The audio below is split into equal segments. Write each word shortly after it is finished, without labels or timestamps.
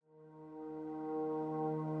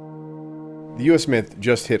The U.S. Mint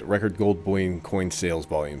just hit record gold bullion coin sales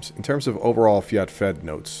volumes in terms of overall fiat Fed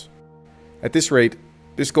notes. At this rate,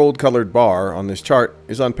 this gold-colored bar on this chart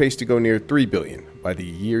is on pace to go near $3 billion by the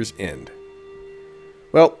year's end.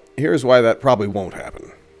 Well, here's why that probably won't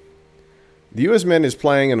happen. The U.S. Mint is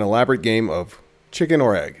playing an elaborate game of chicken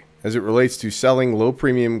or egg as it relates to selling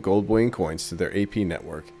low-premium gold bullion coins to their AP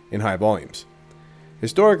network in high volumes.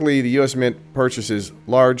 Historically, the U.S. Mint purchases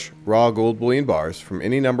large, raw gold bullion bars from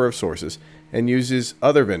any number of sources and uses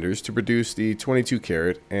other vendors to produce the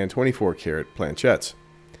 22-karat and 24-karat planchettes.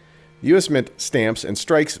 The U.S. Mint stamps and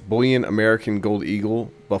strikes bullion American Gold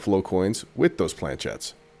Eagle Buffalo coins with those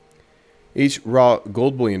planchettes. Each raw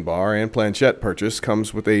gold bullion bar and planchette purchase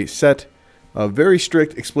comes with a set of very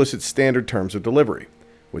strict explicit standard terms of delivery,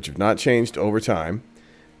 which have not changed over time,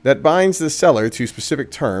 that binds the seller to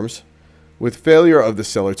specific terms, with failure of the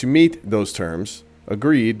seller to meet those terms,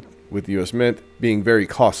 agreed with the U.S. Mint, being very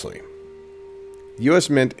costly. The U.S.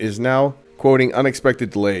 Mint is now quoting unexpected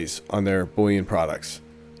delays on their bullion products,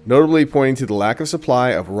 notably pointing to the lack of supply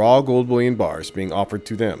of raw gold bullion bars being offered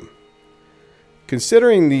to them.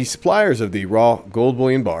 Considering the suppliers of the raw gold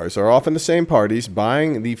bullion bars are often the same parties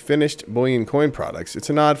buying the finished bullion coin products, it's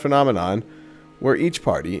an odd phenomenon where each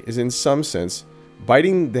party is in some sense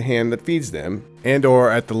biting the hand that feeds them and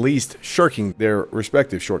or at the least shirking their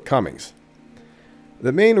respective shortcomings.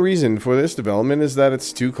 The main reason for this development is that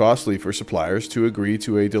it's too costly for suppliers to agree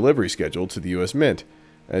to a delivery schedule to the U.S. Mint,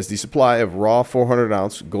 as the supply of raw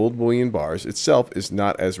 400-ounce gold bullion bars itself is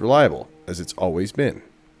not as reliable as it's always been.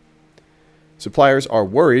 Suppliers are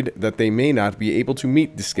worried that they may not be able to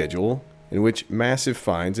meet the schedule, in which massive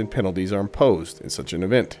fines and penalties are imposed in such an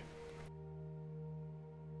event.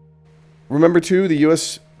 Remember too, the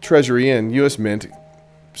U.S. Treasury and U.S. Mint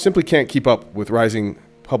simply can't keep up with rising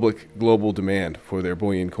public global demand for their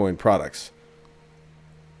bullion coin products.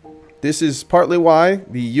 This is partly why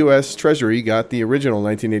the U.S. Treasury got the original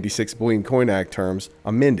 1986 Bullion Coin Act terms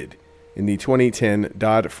amended in the 2010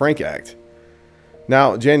 Dodd-Frank Act.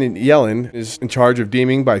 Now, Janet Yellen is in charge of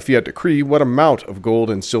deeming by fiat decree what amount of gold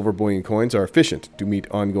and silver bullion coins are efficient to meet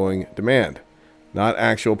ongoing demand, not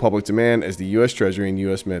actual public demand as the U.S. Treasury and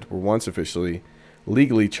U.S. Mint were once officially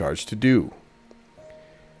legally charged to do.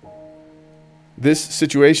 This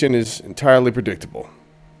situation is entirely predictable.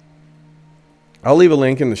 I'll leave a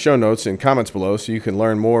link in the show notes and comments below so you can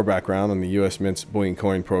learn more background on the U.S. Mint's bullion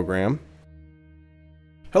coin program.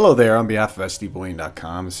 Hello there, on behalf of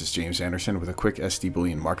SDBullion.com, this is James Anderson with a quick SD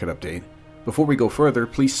Bullion market update. Before we go further,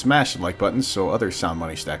 please smash the like button so other sound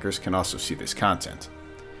money stackers can also see this content.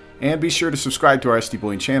 And be sure to subscribe to our SD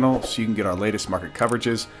Bullion channel so you can get our latest market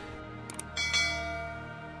coverages.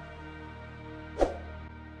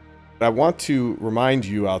 I want to remind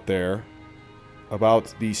you out there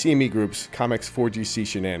about the CME Group's COMEX4GC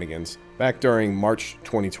shenanigans back during March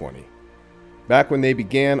 2020. Back when they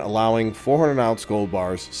began allowing 400-ounce gold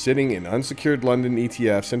bars sitting in unsecured London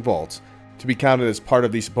ETFs and vaults to be counted as part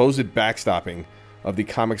of the supposed backstopping of the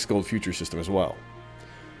COMEX gold future system as well.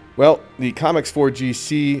 Well, the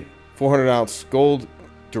COMEX4GC 400-ounce gold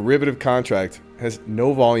derivative contract has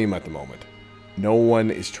no volume at the moment. No one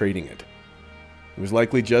is trading it. It was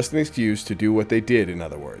likely just an excuse to do what they did, in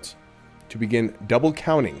other words, to begin double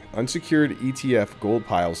counting unsecured ETF gold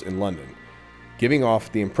piles in London, giving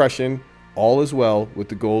off the impression all is well with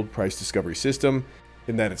the gold price discovery system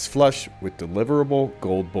in that it's flush with deliverable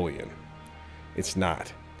gold bullion. It's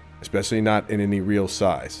not, especially not in any real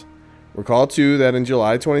size. Recall too that in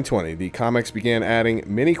July 2020, the COMEX began adding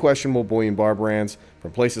many questionable bullion bar brands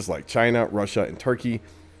from places like China, Russia, and Turkey,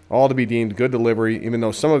 all to be deemed good delivery, even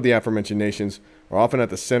though some of the aforementioned nations are often at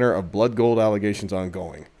the center of blood gold allegations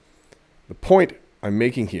ongoing. The point I'm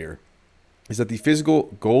making here is that the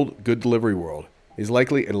physical gold good delivery world is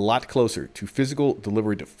likely a lot closer to physical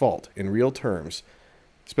delivery default in real terms,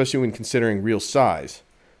 especially when considering real size,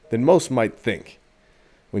 than most might think.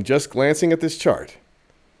 When just glancing at this chart,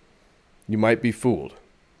 you might be fooled.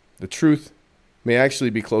 The truth may actually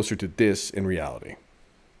be closer to this in reality.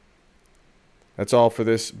 That's all for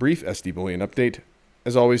this brief SD Bullion update.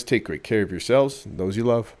 As always, take great care of yourselves and those you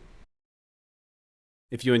love.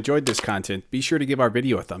 If you enjoyed this content, be sure to give our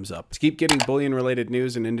video a thumbs up. To keep getting bullion-related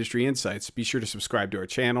news and industry insights, be sure to subscribe to our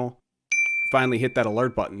channel. Finally, hit that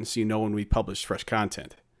alert button so you know when we publish fresh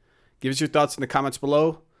content. Give us your thoughts in the comments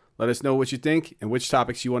below. Let us know what you think and which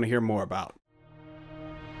topics you want to hear more about.